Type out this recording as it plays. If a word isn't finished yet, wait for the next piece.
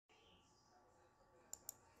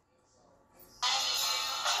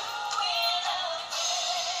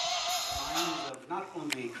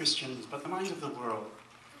Christians, but the minds of the world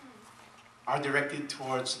are directed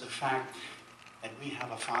towards the fact that we have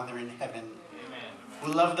a Father in heaven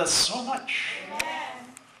who loved us so much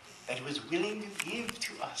that he was willing to give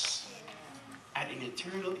to us at an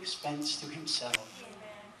eternal expense to himself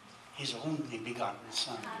his only begotten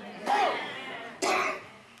Son.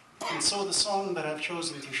 And so the song that I've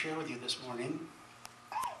chosen to share with you this morning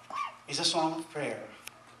is a song of prayer.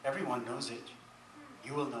 Everyone knows it.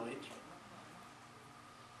 You will know it.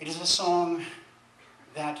 It is a song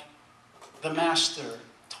that the Master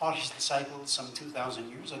taught his disciples some 2,000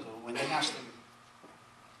 years ago when they asked him,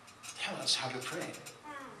 tell us how to pray.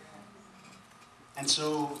 And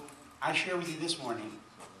so I share with you this morning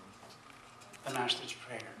the Master's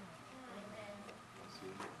prayer.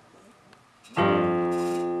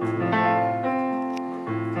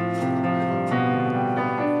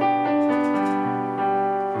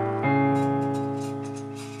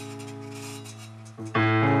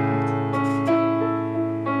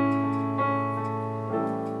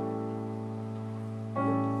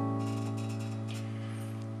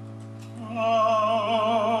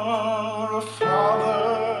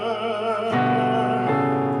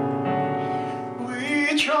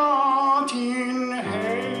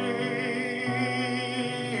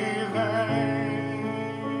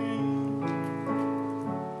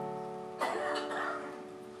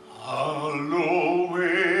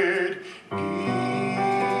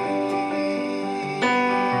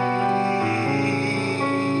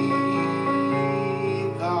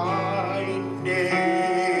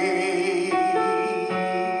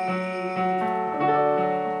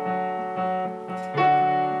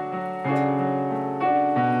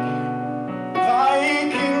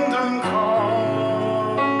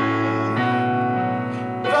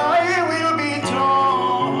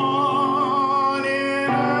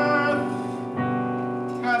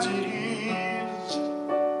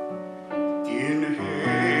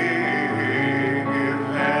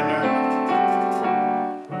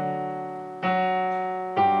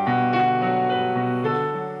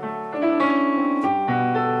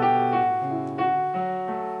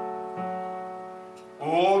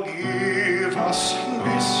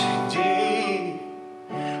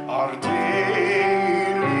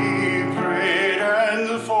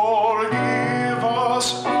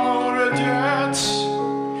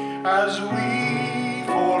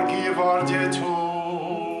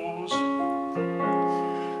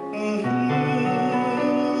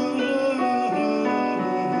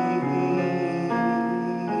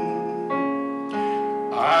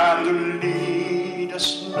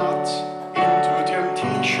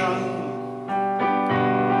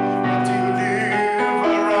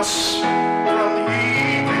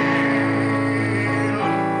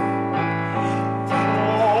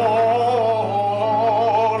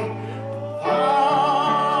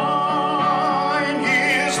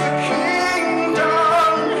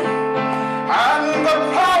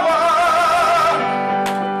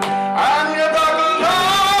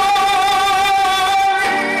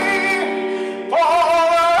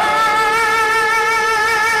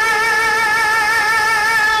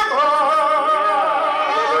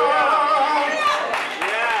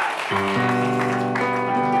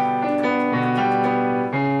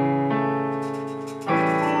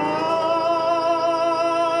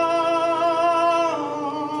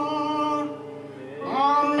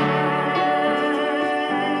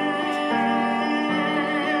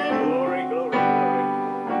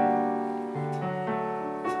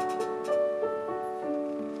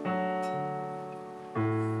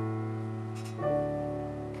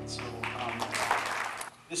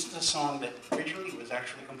 This is a song that originally was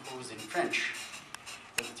actually composed in French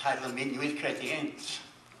with the title of Minuit Chrétiens.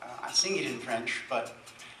 I sing it in French, but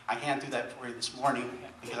I can't do that for you this morning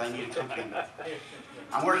because I need accompaniment.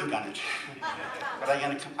 I'm working on it. But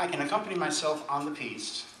I can accompany myself on the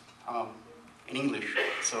piece in English,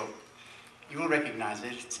 so you will recognize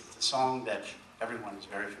it. It's a song that everyone is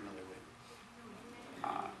very familiar with.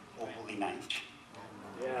 O Holy Night.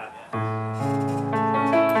 Yeah.